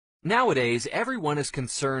Nowadays, everyone is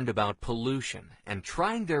concerned about pollution and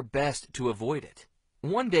trying their best to avoid it.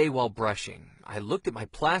 One day while brushing, I looked at my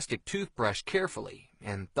plastic toothbrush carefully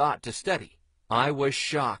and thought to study. I was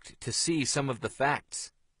shocked to see some of the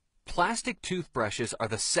facts. Plastic toothbrushes are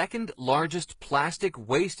the second largest plastic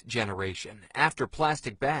waste generation after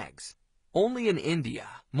plastic bags. Only in India,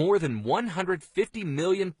 more than 150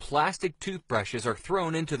 million plastic toothbrushes are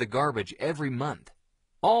thrown into the garbage every month.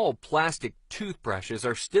 All plastic toothbrushes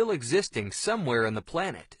are still existing somewhere on the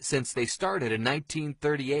planet since they started in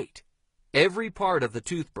 1938. Every part of the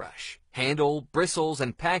toothbrush, handle, bristles,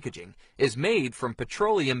 and packaging is made from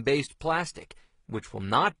petroleum-based plastic, which will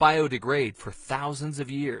not biodegrade for thousands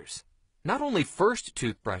of years. Not only first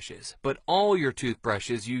toothbrushes, but all your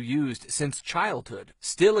toothbrushes you used since childhood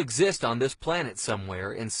still exist on this planet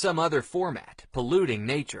somewhere in some other format, polluting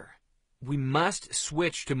nature. We must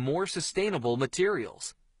switch to more sustainable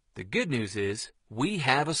materials. The good news is, we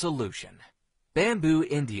have a solution. Bamboo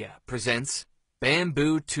India presents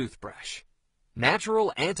Bamboo Toothbrush.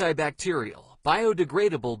 Natural antibacterial,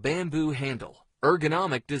 biodegradable bamboo handle,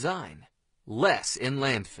 ergonomic design, less in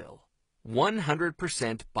landfill,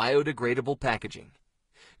 100% biodegradable packaging.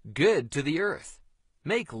 Good to the earth.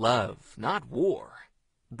 Make love, not war.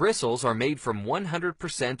 Bristles are made from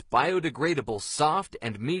 100% biodegradable soft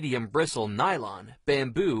and medium bristle nylon,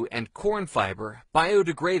 bamboo, and corn fiber,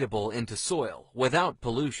 biodegradable into soil without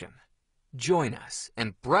pollution. Join us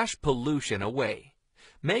and brush pollution away.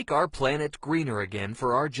 Make our planet greener again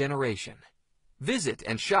for our generation. Visit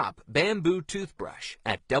and shop Bamboo Toothbrush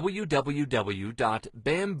at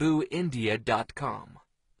www.bambooindia.com.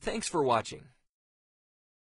 Thanks for watching.